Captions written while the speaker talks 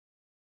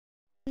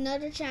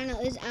Another channel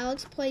is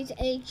Alex Plays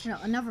H No,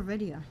 another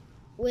video.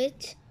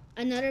 with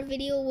another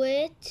video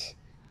with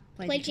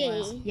Play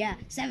J. Yeah,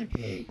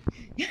 7.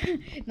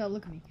 No,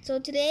 look at me. So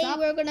today Stop.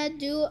 we're gonna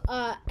do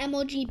a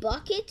emoji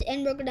bucket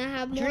and we're gonna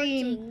have more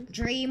things.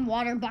 Dream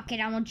water bucket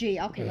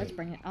emoji. Okay, let's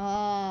bring it.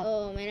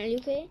 Oh man, are you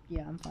okay?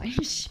 Yeah, I'm fine.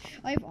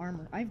 I have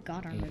armor. I've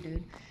got armor,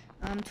 dude.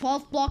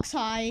 12 blocks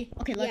high.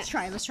 Okay, let's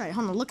try. Let's try.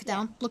 Hold on, look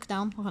down. Look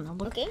down. Hold on,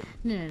 look. Okay.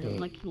 No.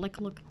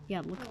 Look.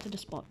 Yeah, look to the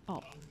spot.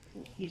 Oh,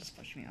 you just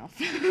pushed me off.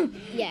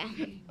 Yeah.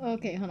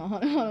 Okay, hold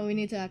on. We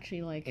need to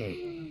actually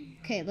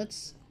Okay,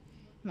 let's.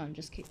 Hold on,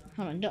 just keep.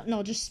 Hold on.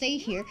 No, just stay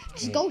here.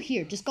 Just go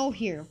here. Just go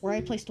here. Where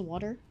I placed the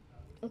water.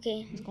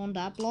 Okay. Just go on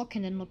that block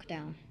and then look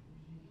down.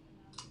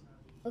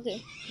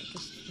 Okay.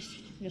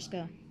 Just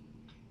go.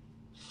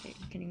 Okay,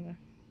 can you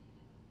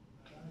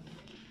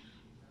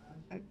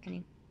go? Can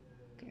you?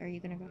 Are you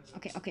gonna go?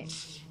 Okay,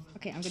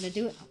 I'm gonna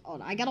do it.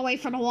 Oh, I gotta wait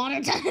for the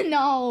water to.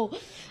 No,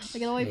 I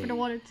gotta wait for the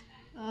water.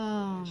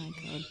 Oh my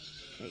god.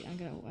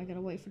 Okay, I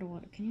gotta wait for the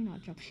water. Can you not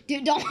jump,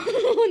 dude? Don't.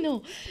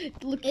 No.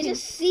 Look. It's a Do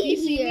sea you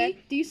see here. me?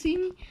 Do you see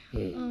me?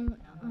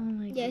 Oh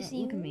my god. Yeah, I see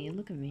Look at you. me.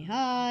 Look at me.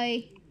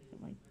 Hi.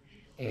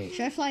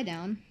 Should I fly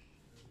down?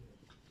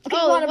 Okay,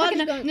 Oh, water water's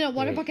bucket. going- No,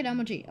 water bucket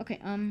emoji. Okay,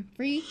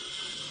 3,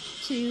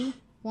 2,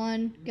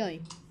 1, go.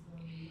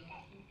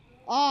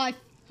 Oh,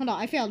 hold on,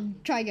 I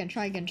failed. Try again.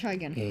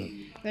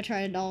 Gotta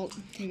try it all.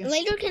 Here you go.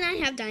 Later, can I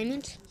have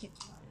diamonds?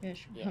 Yeah,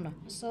 sure. Hold on.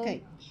 So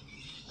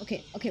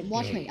Okay,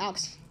 watch me,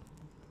 Alex.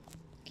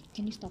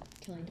 Can you stop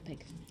killing the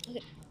pig?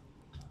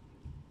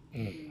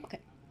 Okay.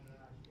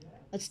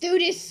 Let's do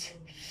this.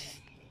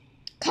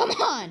 Come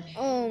on.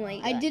 oh my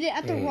god. I did it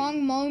at the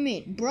wrong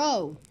moment,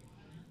 bro.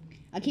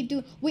 I keep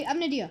doing. Wait, I have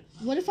an idea.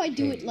 What if I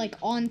do it like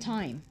on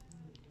time?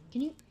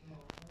 Can you?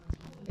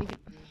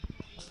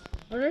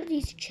 What are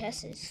these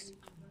chests?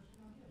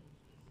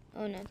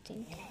 Oh,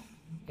 nothing.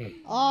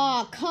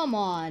 Oh, come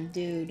on,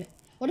 dude.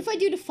 What if I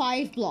do the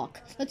 5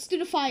 block? Let's do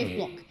the 5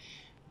 block.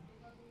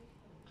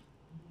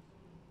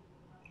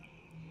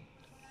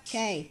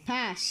 Okay,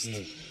 passed.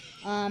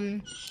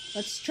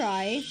 Let's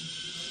try.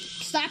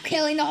 Stop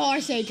killing the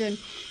horse, Adrian.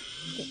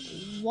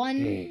 Okay,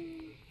 1.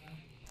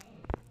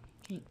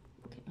 Okay,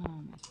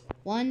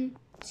 1,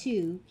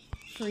 2,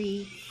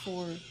 3,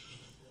 4,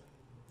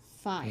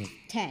 5,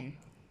 10.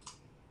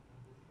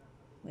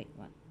 Wait,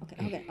 what?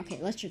 Okay.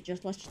 Let's just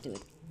do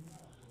it.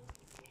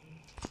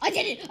 I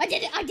did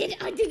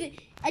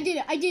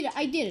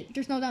it.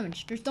 There's no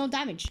damage.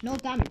 No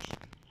damage.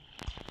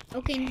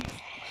 Okay.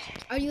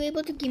 Are you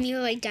able to give me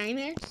like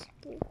diamonds?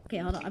 Okay,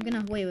 hold on. I'm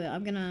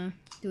gonna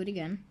do it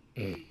again.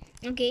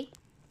 Okay.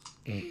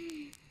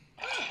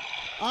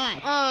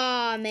 Alright.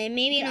 Oh man,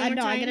 maybe another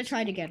time. I gotta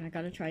try it again.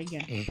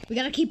 We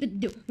gotta keep it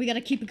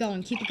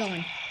going.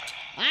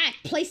 I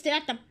placed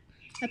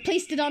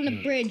it on the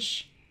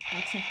bridge.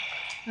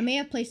 I may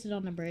have placed it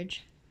on the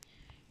bridge.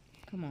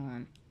 Come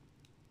on.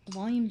 The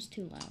volume's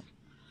too loud.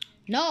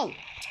 No!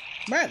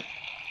 Bro!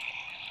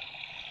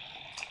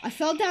 I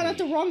fell down at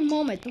the wrong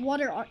moment. The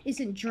water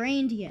isn't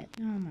drained yet.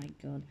 Oh my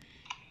god.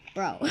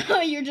 Bro,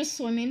 you're just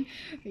swimming.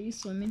 Are you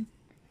swimming?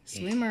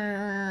 Swimmer.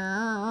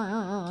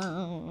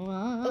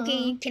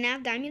 Okay, can I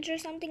have diamonds or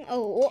something?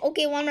 Oh,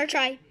 okay, one more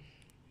try.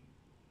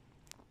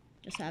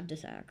 Just have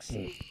this axe.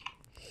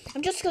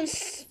 I'm just gonna...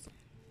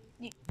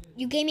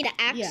 You gave me the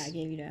axe? Yeah, I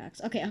gave you the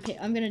axe. Okay,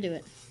 I'm gonna do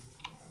it.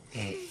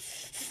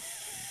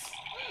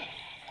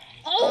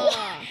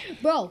 Oh!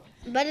 Bro!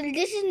 But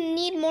this is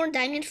need more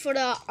diamonds for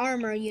the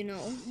armor, you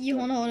know. You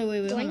hold on,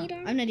 wait. Do I hold need on.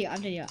 armor? I have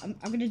an idea. I'm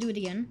gonna do it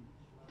again.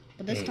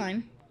 But this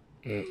time.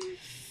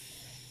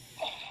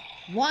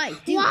 Why?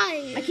 Dude,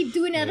 Why? I keep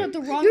doing it at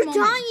the wrong You're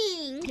moment.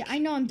 dying! Yeah, I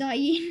know I'm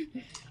dying.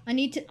 I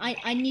need to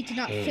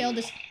not fail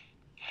this.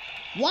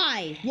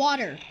 Why?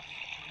 Water.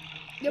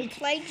 Your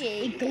play,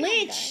 Jay. It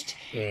glitched.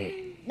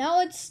 Now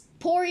it's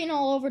pouring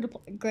all over the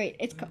Great.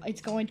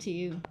 It's going to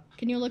you.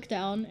 Can you look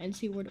down and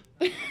see where the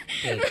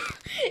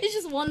It's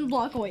just 1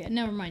 block away.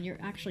 Never mind, you're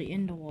actually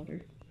in the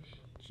water.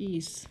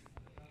 Jeez.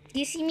 Do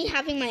you see me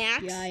having my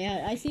axe?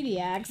 Yeah, I see the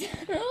axe.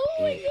 Oh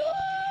my god.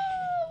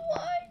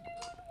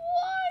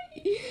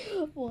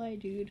 Why,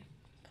 dude?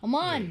 Come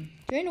on.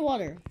 Drain the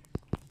water.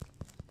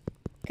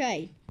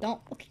 Okay, don't.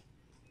 Okay.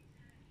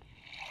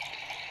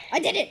 I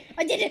did it.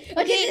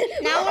 Okay,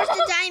 now where's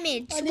the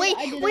diamonds?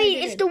 Wait,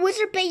 is the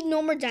wizard paid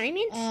no more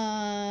diamonds?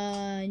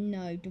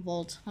 No, the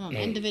vault. Hold on,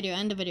 end the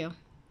video.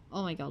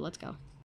 Oh my god, let's go.